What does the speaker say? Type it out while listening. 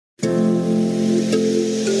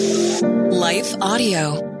Life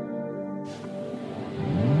Audio.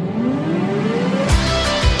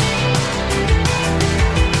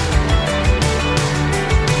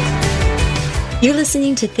 You're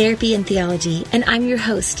listening to Therapy and Theology, and I'm your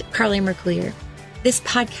host, Carly Mercoulier. This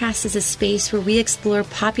podcast is a space where we explore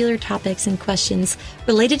popular topics and questions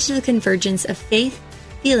related to the convergence of faith,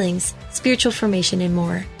 feelings, spiritual formation, and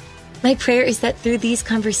more. My prayer is that through these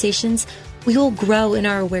conversations, we will grow in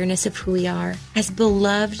our awareness of who we are as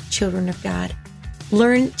beloved children of God,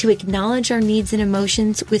 learn to acknowledge our needs and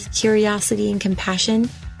emotions with curiosity and compassion,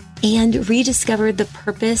 and rediscover the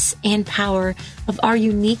purpose and power of our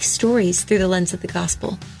unique stories through the lens of the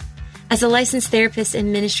gospel. As a licensed therapist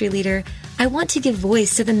and ministry leader, I want to give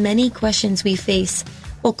voice to the many questions we face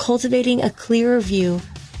while cultivating a clearer view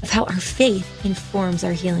of how our faith informs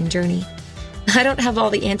our healing journey. I don't have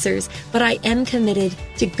all the answers, but I am committed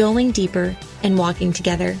to going deeper and walking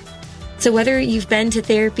together. So whether you've been to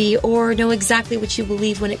therapy or know exactly what you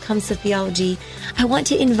believe when it comes to theology, I want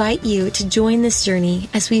to invite you to join this journey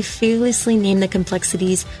as we fearlessly name the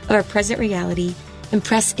complexities of our present reality and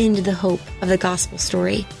press into the hope of the gospel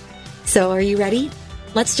story. So are you ready?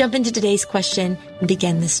 Let's jump into today's question and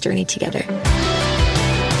begin this journey together.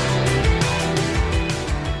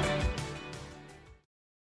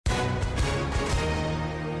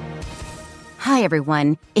 Hi,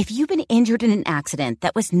 everyone. If you've been injured in an accident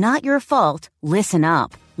that was not your fault, listen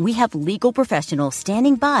up. We have legal professionals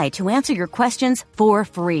standing by to answer your questions for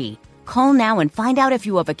free. Call now and find out if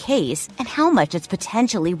you have a case and how much it's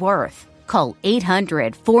potentially worth. Call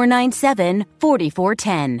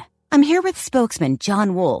 800-497-4410. I'm here with spokesman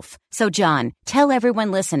John Wolf. So, John, tell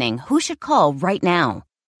everyone listening who should call right now.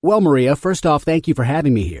 Well, Maria, first off, thank you for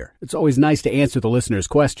having me here. It's always nice to answer the listeners'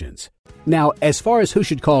 questions. Now, as far as who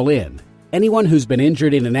should call in, anyone who's been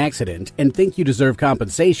injured in an accident and think you deserve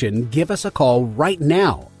compensation, give us a call right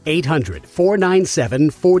now.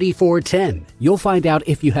 800-497-4410. You'll find out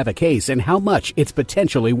if you have a case and how much it's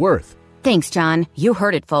potentially worth. Thanks, John. You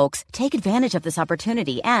heard it, folks. Take advantage of this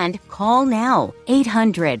opportunity and call now.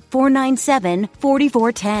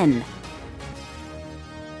 800-497-4410.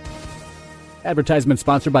 Advertisement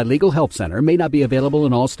sponsored by Legal Help Center. May not be available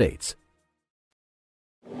in all states.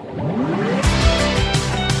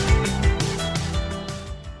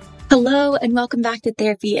 Hello, and welcome back to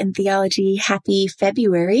Therapy and Theology. Happy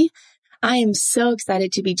February. I am so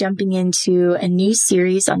excited to be jumping into a new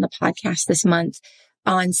series on the podcast this month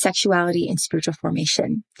on sexuality and spiritual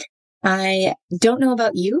formation. I don't know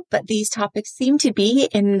about you, but these topics seem to be,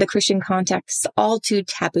 in the Christian context, all too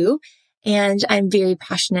taboo, and I'm very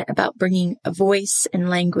passionate about bringing a voice and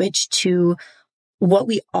language to what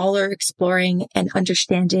we all are exploring and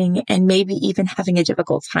understanding and maybe even having a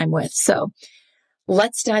difficult time with. So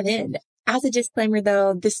let's dive in. As a disclaimer,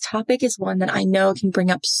 though, this topic is one that I know can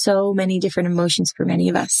bring up so many different emotions for many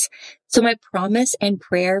of us. So my promise and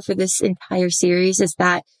prayer for this entire series is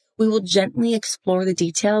that we will gently explore the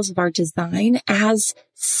details of our design as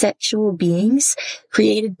sexual beings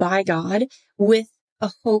created by God with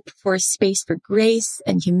a hope for a space for grace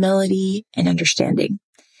and humility and understanding.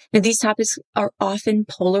 Now, these topics are often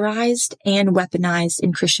polarized and weaponized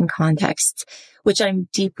in Christian contexts, which I'm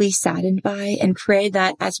deeply saddened by, and pray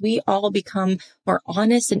that as we all become more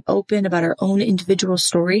honest and open about our own individual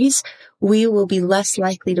stories, we will be less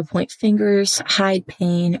likely to point fingers, hide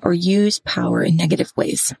pain, or use power in negative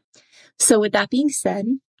ways. So with that being said,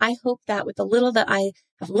 I hope that with the little that I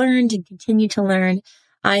have learned and continue to learn,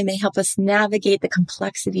 I may help us navigate the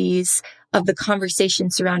complexities of the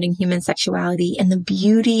conversation surrounding human sexuality and the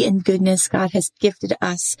beauty and goodness God has gifted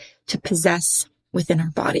us to possess within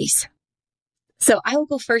our bodies. So I will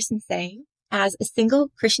go first in saying, as a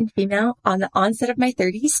single Christian female on the onset of my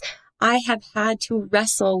 30s, I have had to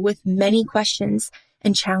wrestle with many questions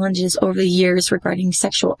and challenges over the years regarding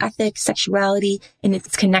sexual ethics, sexuality, and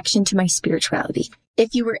its connection to my spirituality.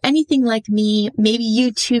 If you were anything like me, maybe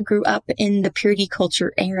you too grew up in the purity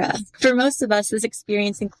culture era. For most of us, this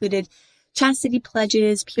experience included chastity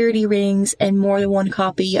pledges, purity rings, and more than one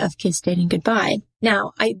copy of Kiss Dating Goodbye.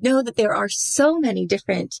 Now, I know that there are so many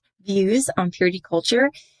different views on purity culture,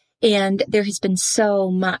 and there has been so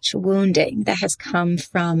much wounding that has come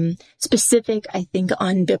from specific, I think,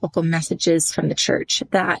 unbiblical messages from the church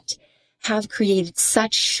that have created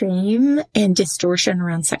such shame and distortion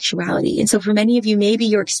around sexuality. And so for many of you, maybe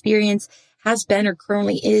your experience has been or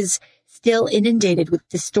currently is still inundated with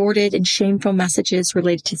distorted and shameful messages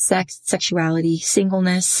related to sex, sexuality,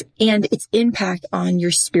 singleness, and its impact on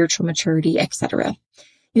your spiritual maturity, etc.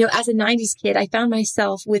 You know, as a 90s kid, I found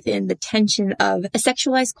myself within the tension of a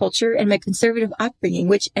sexualized culture and my conservative upbringing,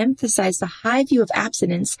 which emphasized a high view of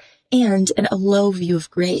abstinence and a low view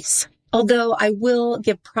of grace. Although I will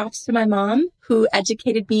give props to my mom, who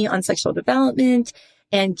educated me on sexual development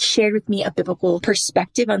and shared with me a biblical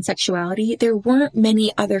perspective on sexuality, there weren't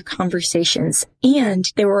many other conversations.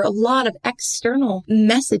 And there were a lot of external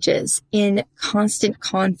messages in constant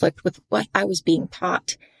conflict with what I was being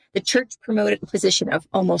taught. The church promoted a position of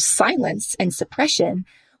almost silence and suppression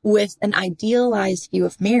with an idealized view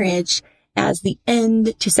of marriage as the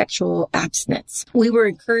end to sexual abstinence. We were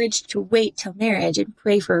encouraged to wait till marriage and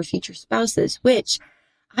pray for our future spouses, which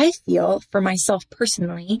I feel, for myself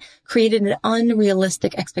personally, created an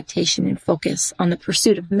unrealistic expectation and focus on the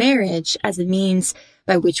pursuit of marriage as a means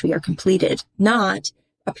by which we are completed, not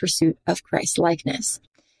a pursuit of Christ-likeness.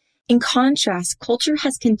 In contrast, culture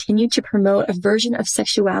has continued to promote a version of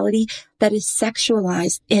sexuality that is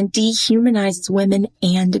sexualized and dehumanizes women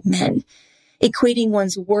and men, equating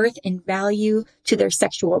one's worth and value to their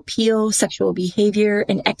sexual appeal, sexual behavior,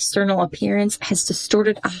 and external appearance has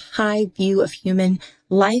distorted a high view of human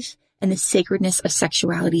life and the sacredness of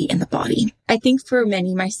sexuality in the body. I think for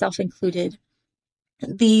many, myself included,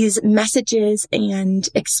 these messages and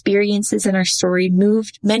experiences in our story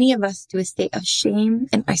moved many of us to a state of shame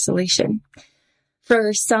and isolation.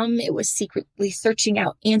 For some, it was secretly searching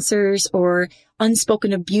out answers or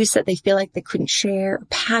unspoken abuse that they feel like they couldn't share, or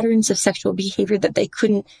patterns of sexual behavior that they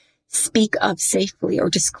couldn't speak of safely or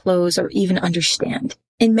disclose or even understand.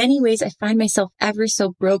 In many ways, I find myself ever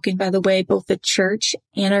so broken by the way both the church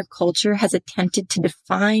and our culture has attempted to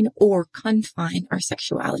define or confine our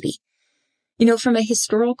sexuality. From a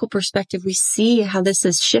historical perspective, we see how this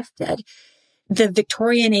has shifted. The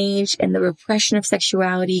Victorian age and the repression of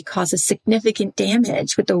sexuality causes significant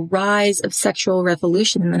damage with the rise of sexual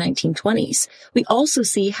revolution in the 1920s. We also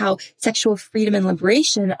see how sexual freedom and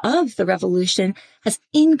liberation of the revolution has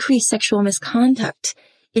increased sexual misconduct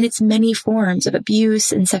in its many forms of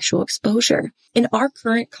abuse and sexual exposure. In our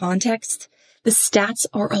current context, the stats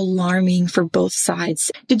are alarming for both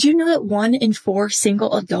sides. Did you know that 1 in 4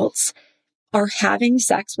 single adults are having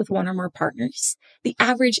sex with one or more partners? The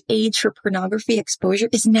average age for pornography exposure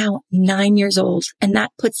is now 9 years old, and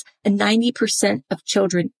that puts a 90% of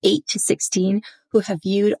children 8 to 16 who have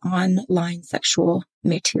viewed online sexual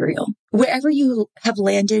material. Wherever you have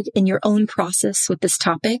landed in your own process with this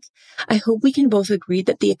topic, I hope we can both agree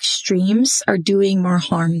that the extremes are doing more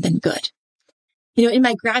harm than good. In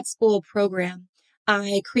my grad school program,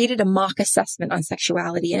 I created a mock assessment on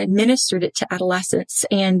sexuality and administered it to adolescents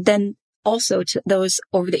and then also to those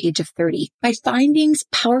over the age of 30. My findings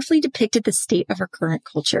powerfully depicted the state of our current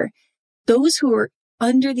culture. Those who were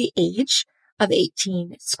under the age of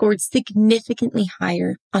 18 scored significantly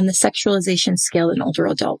higher on the sexualization scale than older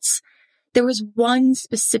adults. There was one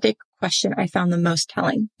specific question I found the most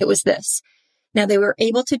telling. It was this. Now, they were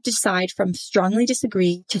able to decide from strongly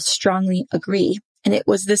disagree to strongly agree. And it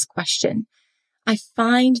was this question. I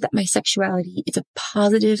find that my sexuality is a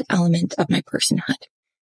positive element of my personhood.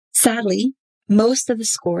 Sadly, most of the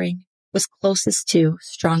scoring was closest to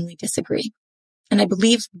strongly disagree. And I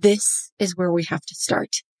believe this is where we have to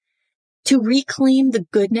start. To reclaim the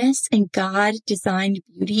goodness and God-designed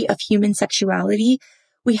beauty of human sexuality,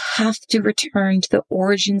 we have to return to the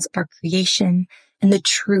origins of our creation and the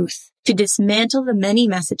truth, to dismantle the many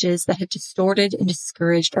messages that have distorted and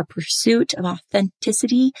discouraged our pursuit of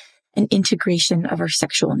authenticity and integration of our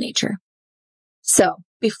sexual nature. So,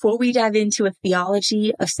 before we dive into a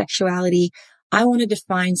theology of sexuality, I want to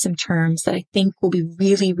define some terms that I think will be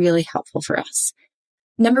really, really helpful for us.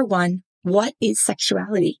 Number 1, what is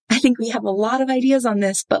sexuality? I think we have a lot of ideas on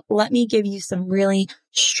this, but let me give you some really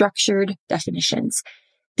structured definitions.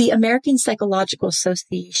 The American Psychological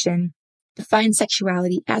Association defines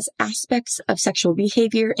sexuality as aspects of sexual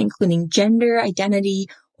behavior, including gender, identity,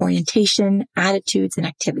 orientation, attitudes, and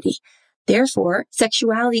activity. Therefore,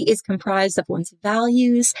 sexuality is comprised of one's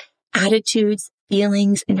values, attitudes,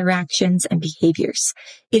 feelings, interactions, and behaviors.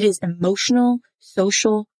 It is emotional,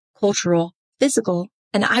 social, cultural, physical,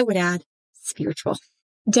 and I would add, spiritual.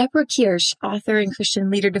 Deborah Kirsch, author and Christian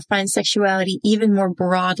leader, defines sexuality even more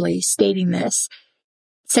broadly, stating this.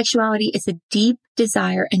 Sexuality is a deep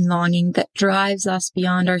desire and longing that drives us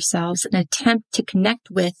beyond ourselves in an attempt to connect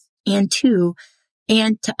with and to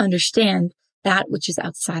understand that which is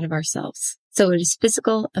outside of ourselves. So it is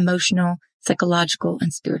physical, emotional, psychological,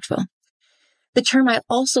 and spiritual. The term I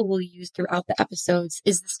also will use throughout the episodes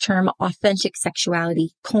is this term authentic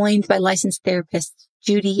sexuality, coined by licensed therapists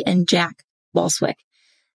Judy and Jack Walswick.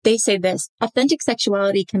 They say this: authentic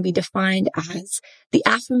sexuality can be defined as the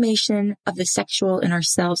affirmation of the sexual in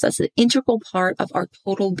ourselves as an integral part of our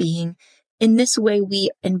total being. In this way,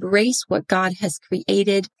 we embrace what God has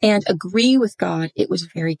created and agree with God it was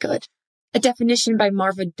very good. A definition by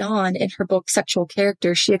Marva Dawn in her book, Sexual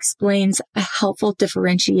Character, she explains a helpful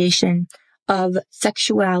differentiation of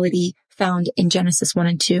sexuality found in Genesis 1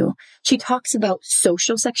 and 2. She talks about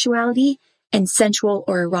social sexuality and sensual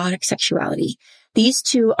or erotic sexuality. These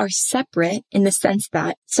two are separate in the sense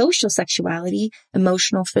that social sexuality,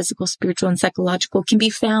 emotional, physical, spiritual, and psychological, can be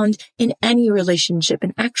found in any relationship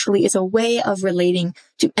and actually is a way of relating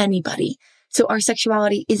to anybody. So our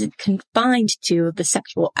sexuality isn't confined to the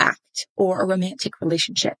sexual act or a romantic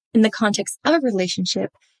relationship. In the context of a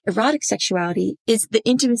relationship, erotic sexuality is the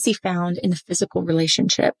intimacy found in the physical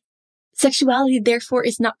relationship. Sexuality, therefore,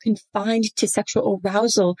 is not confined to sexual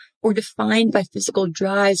arousal or defined by physical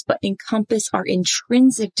drives, but encompass our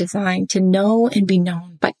intrinsic design to know and be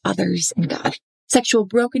known by others and God. Sexual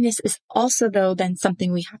brokenness is also, though, then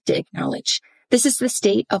something we have to acknowledge. This is the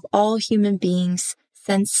state of all human beings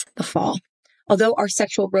since the fall. Although our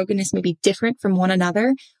sexual brokenness may be different from one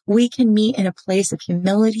another, we can meet in a place of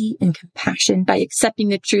humility and compassion by accepting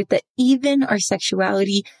the truth that even our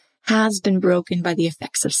sexuality has been broken by the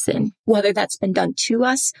effects of sin, whether that's been done to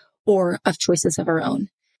us or of choices of our own.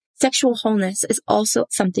 Sexual wholeness is also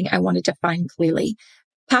something I want to define clearly.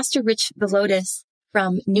 Pastor Rich Villodas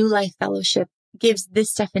from New Life Fellowship gives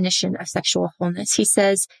this definition of sexual wholeness. He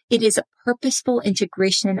says, it is a purposeful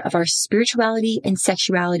integration of our spirituality and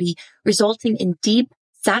sexuality, resulting in deep,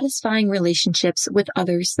 satisfying relationships with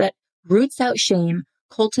others that roots out shame,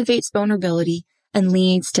 cultivates vulnerability, and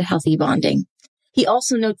leads to healthy bonding. He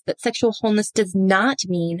also notes that sexual wholeness does not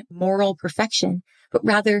mean moral perfection, but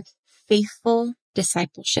rather faithful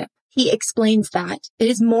discipleship. He explains that it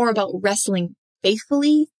is more about wrestling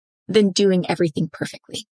faithfully than doing everything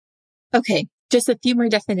perfectly. Okay, just a few more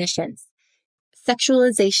definitions.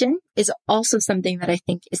 Sexualization is also something that I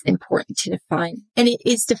think is important to define. And it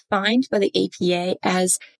is defined by the APA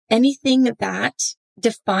as anything that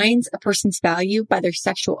defines a person's value by their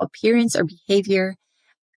sexual appearance or behavior.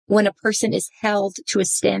 When a person is held to a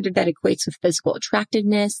standard that equates with physical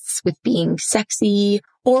attractiveness, with being sexy,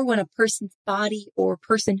 or when a person's body or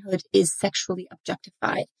personhood is sexually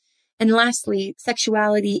objectified. And lastly,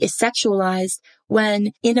 sexuality is sexualized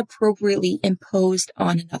when inappropriately imposed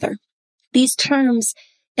on another. These terms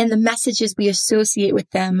and the messages we associate with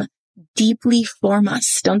them deeply form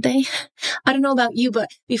us, don't they? I don't know about you, but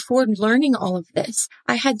before learning all of this,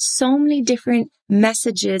 I had so many different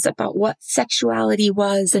messages about what sexuality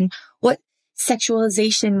was and what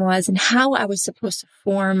sexualization was and how I was supposed to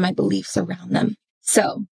form my beliefs around them.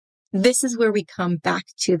 So this is where we come back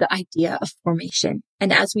to the idea of formation.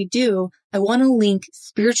 And as we do, I want to link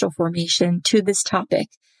spiritual formation to this topic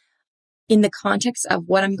in the context of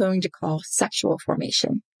what I'm going to call sexual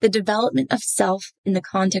formation, the development of self in the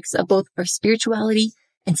context of both our spirituality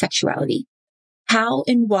and sexuality. How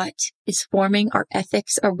and what is forming our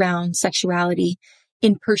ethics around sexuality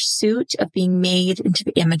in pursuit of being made into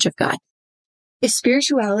the image of God? If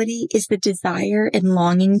spirituality is the desire and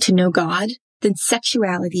longing to know God, then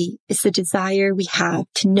sexuality is the desire we have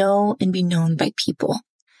to know and be known by people.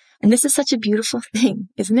 And this is such a beautiful thing,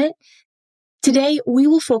 isn't it? Today, we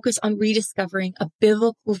will focus on rediscovering a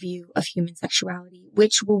biblical view of human sexuality,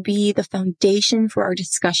 which will be the foundation for our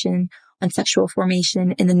discussion on sexual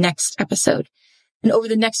formation in the next episode. And over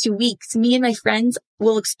the next 2 weeks, me and my friends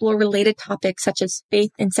will explore related topics such as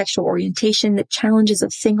faith and sexual orientation, the challenges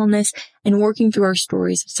of singleness, and working through our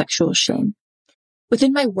stories of sexual shame.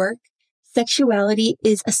 Within my work, sexuality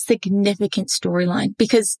is a significant storyline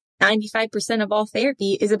because 95% of all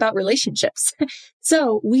therapy is about relationships.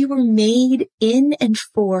 So we were made in and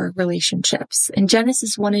for relationships. And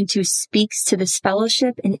Genesis 1 and 2 speaks to this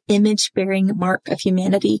fellowship and image-bearing mark of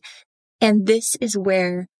humanity. And this is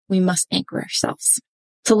where we must anchor ourselves.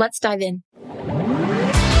 So let's dive in.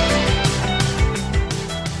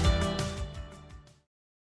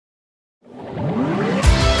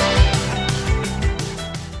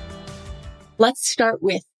 Let's start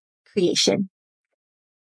with creation.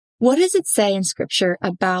 What does it say in Scripture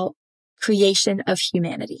about creation of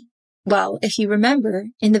humanity? Well, if you remember,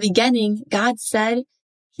 in the beginning, God said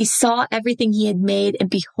he saw everything he had made, and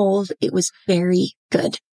behold, it was very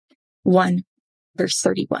good. 1 verse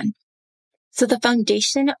 31. So the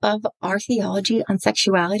foundation of our theology on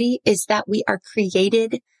sexuality is that we are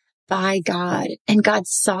created by God, and God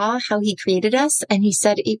saw how he created us, and he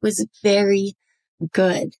said it was very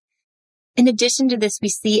good. In addition to this, we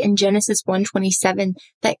see in Genesis 1:27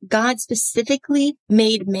 that God specifically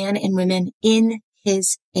made man and women in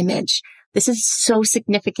his image. This is so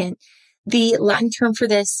significant. The Latin term for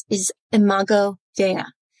this is imago Dei,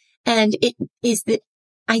 and it is the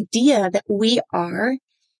idea that we are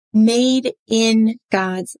made in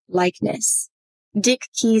God's likeness. Dick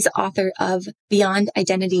Keyes, author of Beyond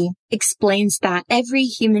Identity, explains that every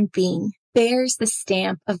human being bears the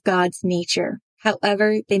stamp of God's nature,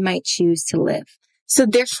 however they might choose to live. So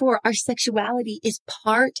therefore, our sexuality is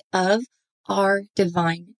part of our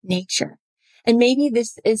divine nature. And maybe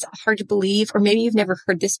this is hard to believe, or maybe you've never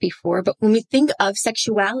heard this before, but when we think of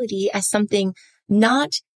sexuality as something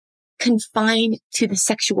not confined to the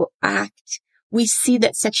sexual act, we see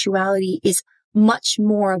that sexuality is much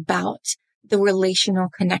more about the relational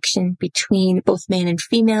connection between both man and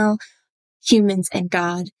female, humans and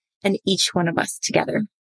God, and each one of us together.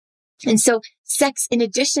 And so sex, in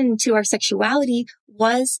addition to our sexuality,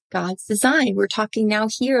 was God's design. We're talking now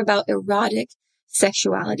here about erotic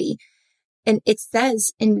sexuality. And it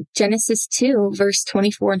says in Genesis 2, verse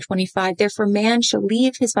 24 and 25, therefore man shall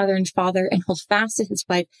leave his mother and father and hold fast to his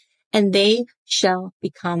wife, and they shall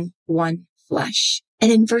become one flesh.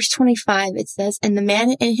 And in verse 25, it says, and the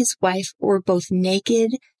man and his wife were both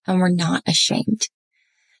naked and were not ashamed.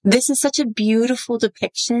 This is such a beautiful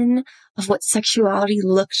depiction of what sexuality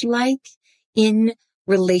looked like in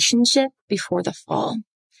relationship before the fall.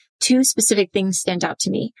 Two specific things stand out to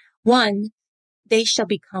me. One, they shall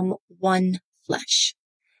become one flesh.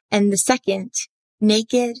 And the second,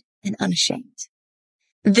 naked and unashamed.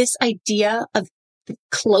 This idea of the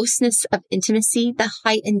closeness of intimacy, the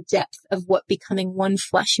height and depth of what becoming one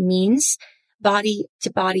flesh means, body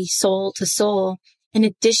to body, soul to soul. In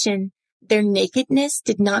addition, their nakedness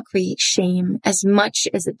did not create shame as much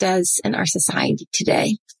as it does in our society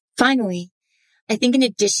today. Finally, I think in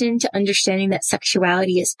addition to understanding that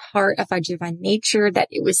sexuality is part of our divine nature, that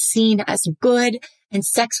it was seen as good and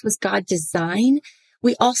sex was God's design,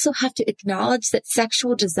 we also have to acknowledge that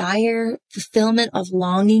sexual desire, fulfillment of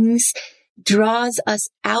longings, draws us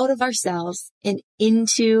out of ourselves and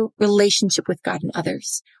into relationship with God and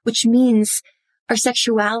others, which means our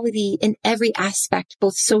sexuality in every aspect,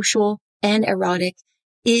 both social and erotic,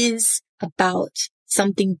 is about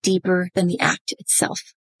something deeper than the act itself.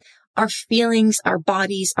 Our feelings, our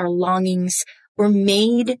bodies, our longings were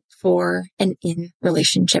made for and in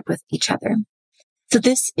relationship with each other. So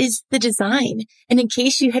this is the design. And in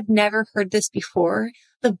case you had never heard this before,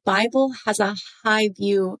 the Bible has a high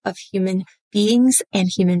view of human beings and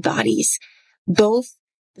human bodies. Both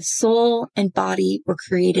the soul and body were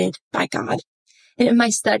created by God. And in my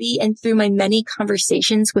study and through my many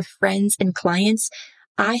conversations with friends and clients,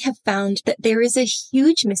 I have found that there is a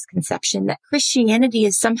huge misconception that Christianity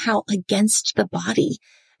is somehow against the body.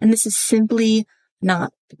 And this is simply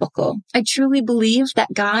not biblical. I truly believe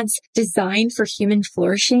that God's design for human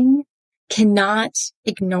flourishing cannot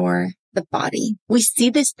ignore the body. We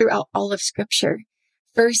see this throughout all of Scripture.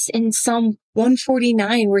 First in Psalm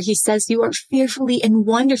 149, where he says, you are fearfully and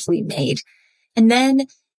wonderfully made. And then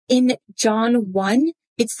in John 1,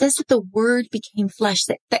 it says that the Word became flesh,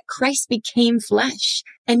 that Christ became flesh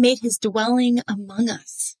and made his dwelling among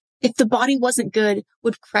us. If the body wasn't good,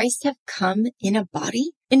 would Christ have come in a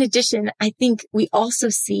body? In addition, I think we also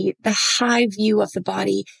see the high view of the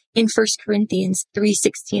body in 1 Corinthians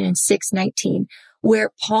 3:16 and 6:19,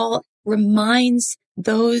 where Paul reminds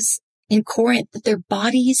those in Corinth that their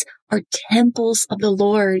bodies are temples of the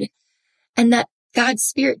Lord and that God's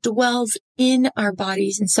Spirit dwells in our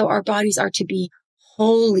bodies. And so our bodies are to be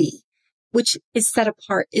holy, which is set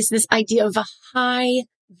apart, is this idea of a high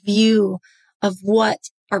view of what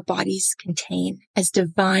our bodies contain as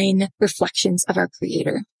divine reflections of our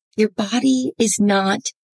Creator. Your body is not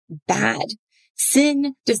bad.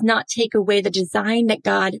 Sin does not take away the design that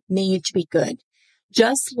God made to be good.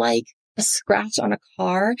 Just like a scratch on a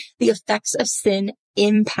car, the effects of sin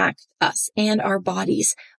impact us and our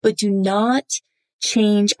bodies, but do not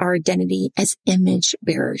change our identity as image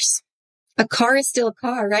bearers. A car is still a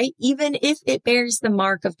car, right? Even if it bears the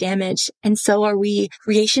mark of damage. And so are we,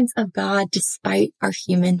 creations of God, despite our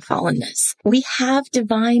human fallenness. We have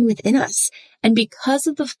divine within us. And because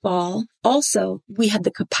of the fall, also, we have the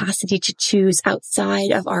capacity to choose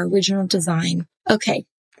outside of our original design. Okay.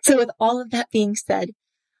 So with all of that being said,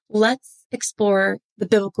 let's explore the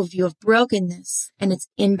biblical view of brokenness and its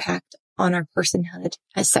impact on our personhood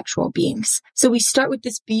as sexual beings. So we start with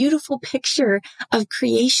this beautiful picture of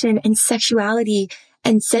creation and sexuality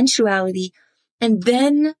and sensuality, and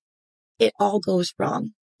then it all goes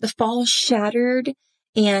wrong. The fall shattered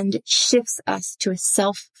and shifts us to a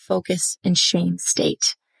self-focus and shame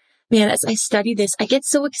state. Man, as I study this, I get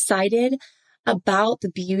so excited about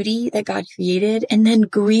the beauty that God created and then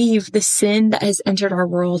grieve the sin that has entered our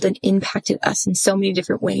world and impacted us in so many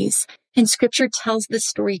different ways. And Scripture tells this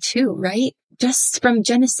story too, right? Just from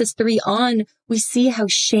Genesis 3 on, we see how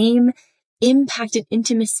shame impacted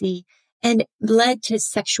intimacy and led to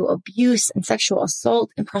sexual abuse and sexual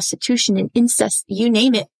assault and prostitution and incest, you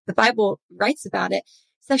name it. The Bible writes about it.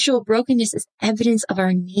 Sexual brokenness is evidence of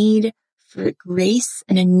our need for grace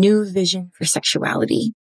and a new vision for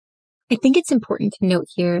sexuality. I think it's important to note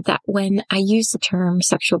here that when I use the term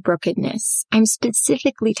sexual brokenness, I'm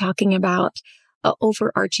specifically talking about an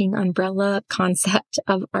overarching umbrella concept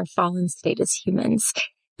of our fallen state as humans.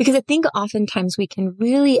 Because I think oftentimes we can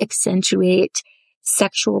really accentuate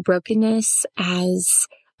sexual brokenness as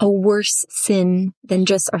a worse sin than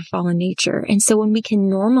just our fallen nature. And so when we can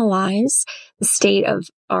normalize the state of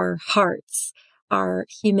our hearts, our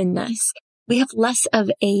humanness, we have less of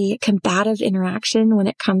a combative interaction when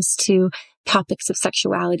it comes to topics of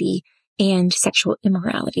sexuality and sexual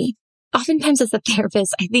immorality. Oftentimes as a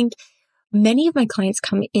therapist, I think many of my clients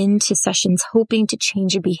come into sessions hoping to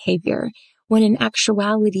change a behavior, when in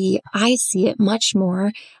actuality, I see it much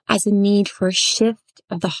more as a need for a shift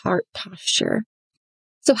of the heart posture.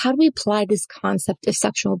 So how do we apply this concept of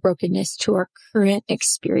sexual brokenness to our current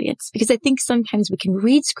experience? Because I think sometimes we can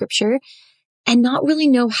read scripture and not really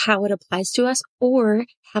know how it applies to us, or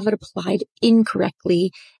have it applied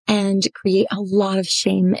incorrectly and create a lot of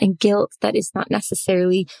shame and guilt that is not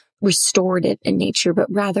necessarily restorative in nature, but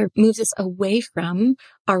rather moves us away from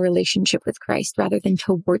our relationship with Christ rather than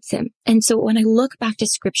towards him. And so when I look back to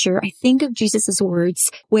scripture, I think of Jesus's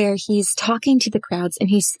words where he's talking to the crowds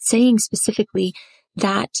and he's saying specifically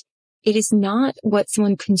that it is not what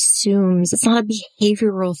someone consumes. It's not a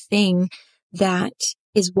behavioral thing that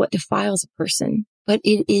is what defiles a person, but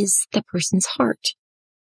it is the person's heart.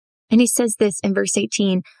 And he says this in verse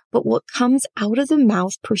 18, but what comes out of the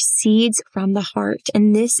mouth proceeds from the heart,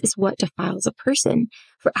 and this is what defiles a person.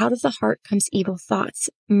 For out of the heart comes evil thoughts,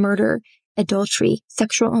 murder, adultery,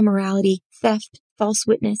 sexual immorality, theft, false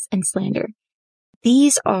witness, and slander.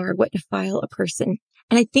 These are what defile a person.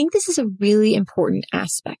 And I think this is a really important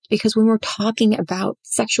aspect, because when we're talking about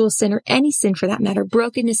sexual sin, or any sin for that matter,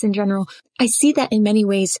 brokenness in general, I see that in many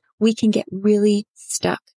ways we can get really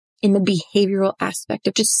stuck in the behavioral aspect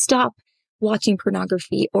of just stop watching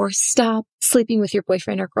pornography, or stop sleeping with your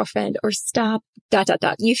boyfriend or girlfriend, or stop ...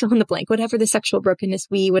 You fill in the blank, whatever the sexual brokenness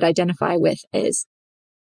we would identify with is.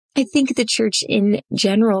 I think the church in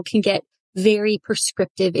general can get very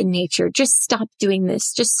prescriptive in nature. Just stop doing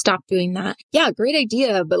this. Just stop doing that. Yeah, great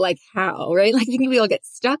idea, but like how, right? Like I think we all get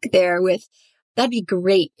stuck there with, that'd be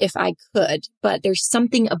great if I could, but there's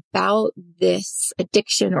something about this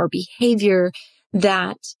addiction or behavior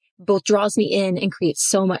that both draws me in and creates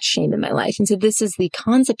so much shame in my life. And so this is the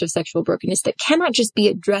concept of sexual brokenness that cannot just be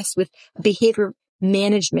addressed with a behavior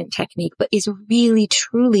management technique, but is really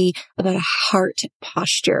truly about a heart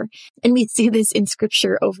posture. And we see this in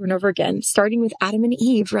scripture over and over again, starting with Adam and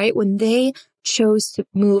Eve, right? When they chose to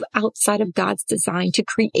move outside of God's design, to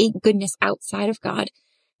create goodness outside of God,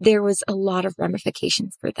 there was a lot of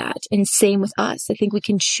ramifications for that. And same with us. I think we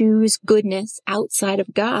can choose goodness outside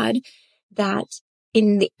of God that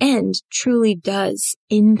in the end truly does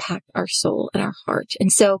impact our soul and our heart.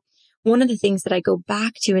 And so one of the things that I go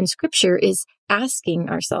back to in scripture is asking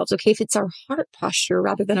ourselves, okay, if it's our heart posture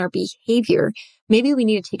rather than our behavior, maybe we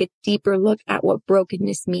need to take a deeper look at what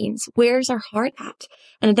brokenness means. Where's our heart at?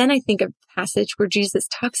 And then I think of a passage where Jesus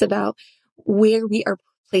talks about where we are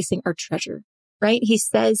placing our treasure, right? He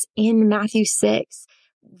says in Matthew 6,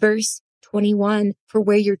 verse 21, for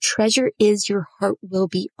where your treasure is, your heart will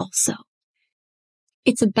be also.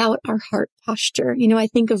 It's about our heart posture. You know, I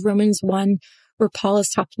think of Romans 1, where Paul is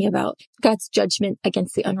talking about God's judgment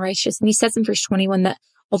against the unrighteous. And he says in verse 21 that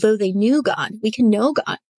although they knew God, we can know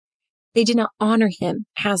God, they did not honor him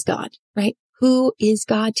as God, right? Who is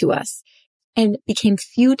God to us? And became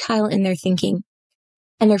futile in their thinking,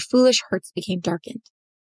 and their foolish hearts became darkened.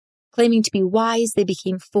 Claiming to be wise, they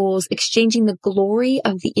became fools, exchanging the glory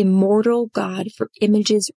of the immortal God for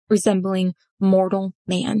images resembling mortal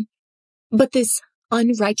man. But this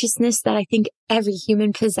unrighteousness that I think every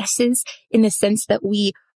human possesses, in the sense that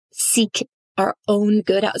we seek our own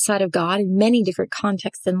good outside of God in many different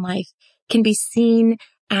contexts in life, can be seen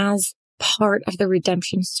as part of the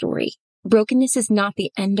redemption story. Brokenness is not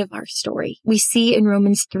the end of our story. We see in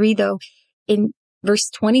Romans 3, though, in verse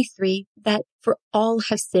 23, that for all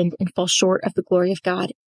have sinned and fall short of the glory of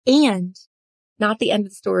God, and not the end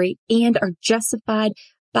of the story, and are justified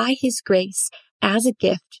by his grace as a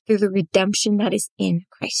gift through the redemption that is in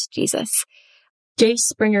Christ Jesus. Jay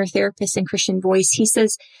Springer, therapist in Christian Voice, he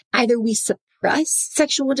says, either we suppress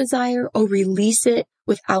sexual desire or release it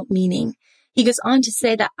without meaning. He goes on to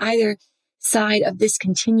say that either side of this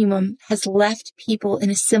continuum has left people in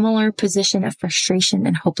a similar position of frustration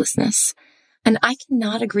and hopelessness. And I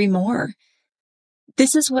cannot agree more.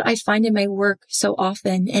 This is what I find in my work so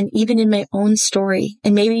often, and even in my own story,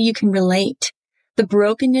 and maybe you can relate. The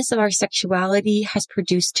brokenness of our sexuality has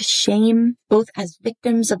produced shame, both as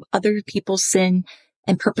victims of other people's sin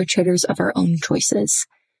and perpetrators of our own choices.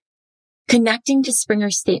 Connecting to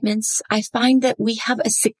Springer's statements, I find that we have a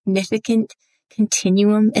significant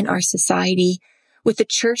continuum in our society, with the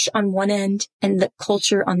church on one end and the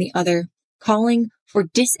culture on the other, calling for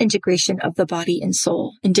disintegration of the body and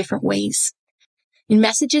soul in different ways. And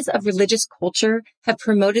messages of religious culture have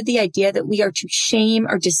promoted the idea that we are to shame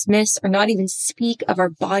or dismiss or not even speak of our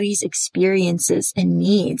body's experiences and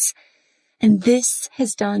needs. And this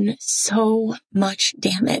has done so much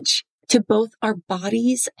damage to both our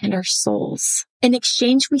bodies and our souls. In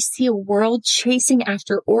exchange, we see a world chasing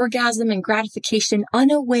after orgasm and gratification,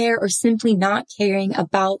 unaware or simply not caring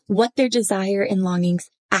about what their desire and longings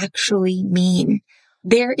actually mean.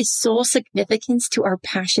 There is soul significance to our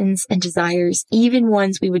passions and desires, even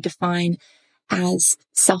ones we would define as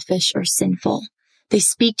selfish or sinful. They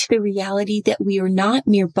speak to the reality that we are not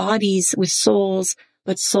mere bodies with souls,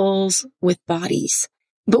 but souls with bodies.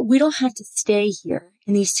 But we don't have to stay here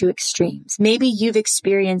in these two extremes. Maybe you've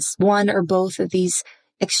experienced one or both of these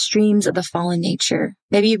extremes of the fallen nature.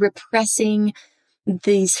 Maybe repressing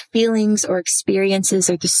these feelings or experiences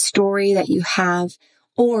or the story that you have,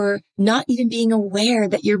 or not even being aware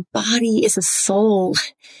that your body is a soul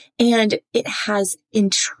and it has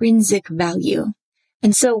intrinsic value.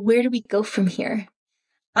 And so where do we go from here?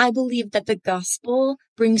 I believe that the gospel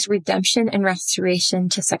brings redemption and restoration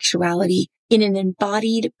to sexuality in an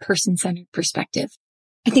embodied, person-centered perspective.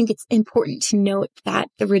 I think it's important to note that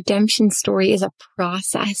the redemption story is a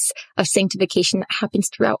process of sanctification that happens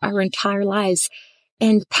throughout our entire lives.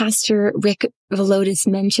 And Pastor Rick Velotis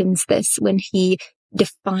mentions this when he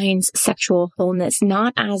defines sexual wholeness,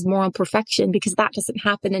 not as moral perfection, because that doesn't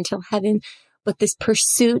happen until heaven, but this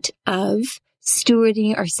pursuit of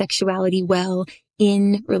stewarding our sexuality well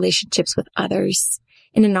in relationships with others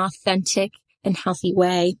in an authentic and healthy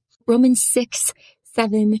way. Romans 6,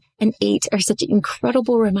 7, and 8 are such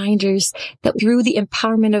incredible reminders that through the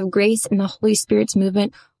empowerment of grace and the Holy Spirit's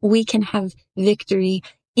movement, we can have victory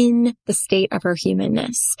in the state of our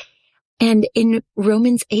humanness. And in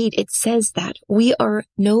Romans 8, it says that we are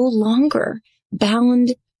no longer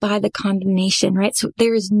bound by the condemnation, right? So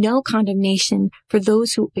there is no condemnation for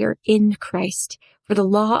those who are in Christ, for the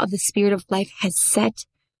law of the Spirit of life has set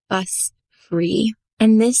us free.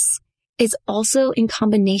 And this is also in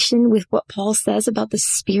combination with what Paul says about the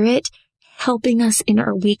Spirit helping us in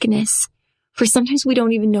our weakness. For sometimes we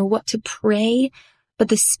don't even know what to pray, but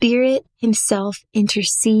the Spirit himself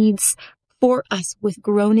intercedes for us with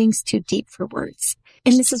groanings too deep for words.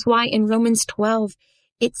 And this is why in Romans 12,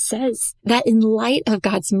 it says that in light of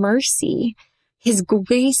God's mercy, his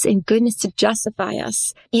grace and goodness to justify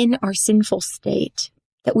us in our sinful state,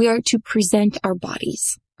 that we are to present our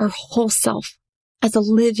bodies, our whole self, as a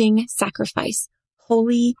living sacrifice,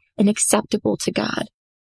 holy and acceptable to God.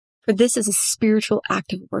 For this is a spiritual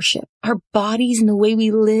act of worship. Our bodies and the way we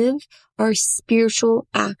live are a spiritual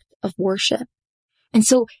act of worship. And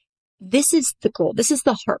so this is the goal. This is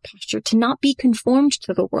the heart posture, to not be conformed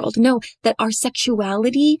to the world. No, that our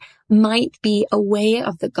sexuality might be a way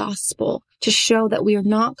of the gospel to show that we are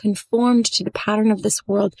not conformed to the pattern of this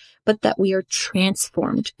world, but that we are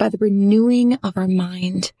transformed by the renewing of our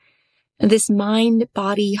mind. And this mind,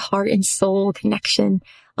 body, heart, and soul connection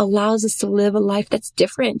allows us to live a life that's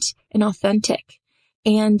different and authentic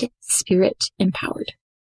and spirit empowered.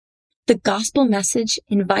 The gospel message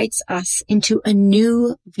invites us into a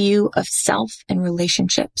new view of self and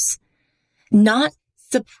relationships, not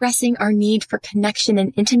suppressing our need for connection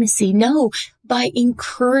and intimacy. No, by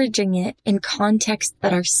encouraging it in contexts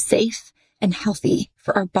that are safe and healthy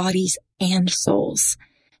for our bodies and souls.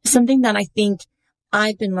 Something that I think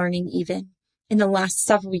I've been learning even in the last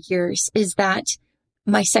several years is that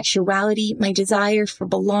my sexuality, my desire for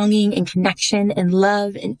belonging and connection and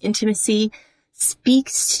love and intimacy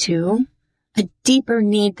speaks to a deeper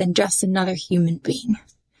need than just another human being.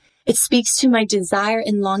 It speaks to my desire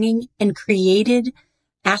and longing and created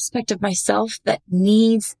aspect of myself that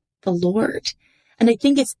needs the Lord. And I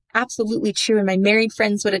think it's absolutely true, and my married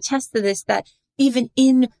friends would attest to this, that even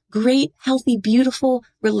in great, healthy, beautiful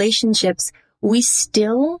relationships, we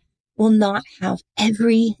still will not have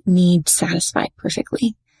every need satisfied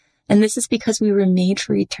perfectly. And this is because we were made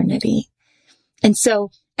for eternity. And so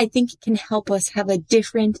I think it can help us have a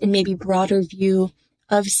different and maybe broader view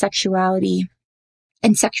of sexuality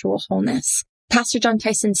and sexual wholeness. Pastor John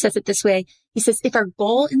Tyson says it this way. He says, if our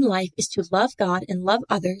goal in life is to love God and love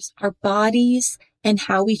others, our bodies and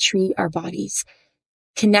how we treat our bodies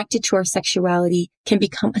connected to our sexuality can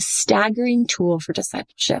become a staggering tool for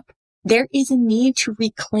discipleship. There is a need to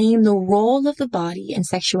reclaim the role of the body and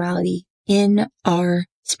sexuality in our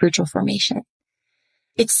spiritual formation.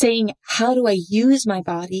 It's saying, how do I use my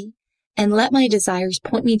body and let my desires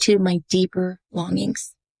point me to my deeper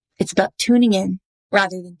longings? It's about tuning in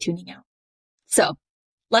rather than tuning out. So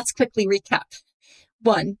let's quickly recap.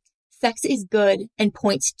 1, sex is good and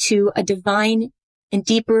points to a divine and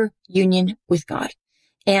deeper union with God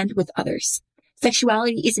and with others.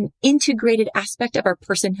 Sexuality is an integrated aspect of our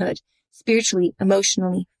personhood, spiritually,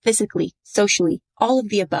 emotionally, physically, socially, all of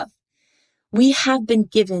the above. We have been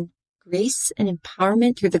given grace and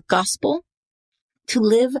empowerment through the gospel to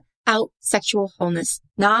live out sexual wholeness,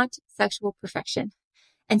 not sexual perfection.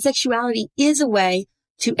 And sexuality is a way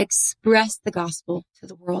to express the gospel to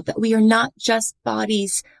the world, that we are not just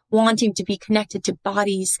bodies wanting to be connected to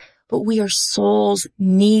bodies, but we are souls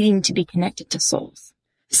needing to be connected to souls.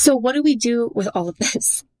 So what do we do with all of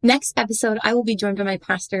this? Next episode, I will be joined by my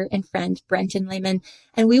pastor and friend, Brenton Lehman,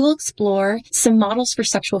 and we will explore some models for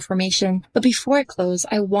sexual formation. But before I close,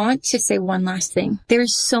 I want to say one last thing. There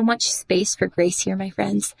is so much space for grace here, my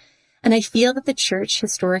friends. And I feel that the church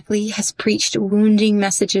historically has preached wounding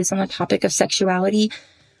messages on the topic of sexuality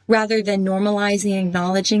rather than normalizing and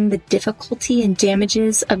acknowledging the difficulty and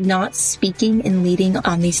damages of not speaking and leading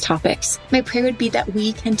on these topics. My prayer would be that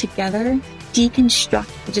we can together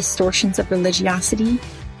deconstruct the distortions of religiosity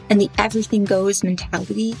and the everything goes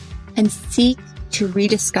mentality and seek to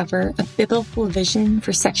rediscover a biblical vision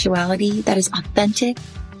for sexuality that is authentic,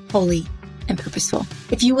 holy, and purposeful.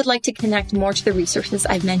 If you would like to connect more to the resources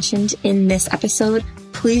I've mentioned in this episode,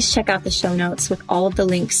 please check out the show notes with all of the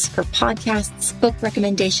links for podcasts, book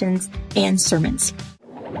recommendations, and sermons.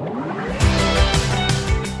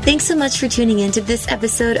 Thanks so much for tuning in to this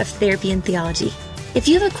episode of Therapy and Theology. If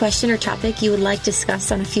you have a question or topic you would like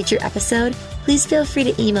discussed on a future episode, please feel free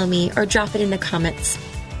to email me or drop it in the comments.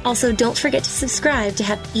 Also, don't forget to subscribe to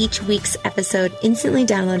have each week's episode instantly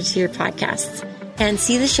downloaded to your podcasts, and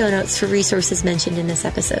see the show notes for resources mentioned in this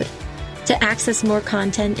episode. To access more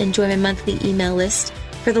content and join my monthly email list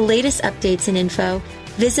for the latest updates and info,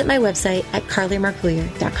 visit my website at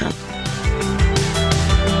carlymarcoulier.com.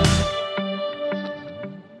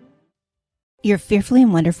 You're fearfully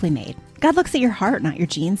and wonderfully made. God looks at your heart, not your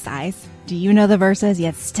jean size. Do you know the verses,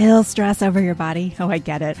 yet still stress over your body? Oh, I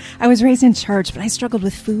get it. I was raised in church, but I struggled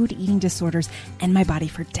with food, eating disorders, and my body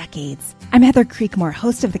for decades. I'm Heather Creekmore,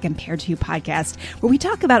 host of the Compared to You podcast, where we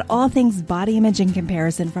talk about all things body image and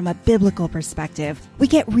comparison from a biblical perspective. We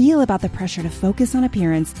get real about the pressure to focus on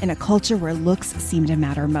appearance in a culture where looks seem to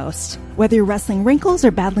matter most. Whether you're wrestling wrinkles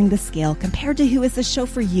or battling the scale, Compared to Who is the show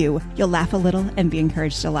for you. You'll laugh a little and be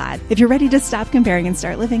encouraged a lot. If you're ready to stop comparing and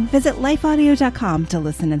start living, visit lifeaudio.com to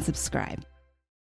listen and subscribe.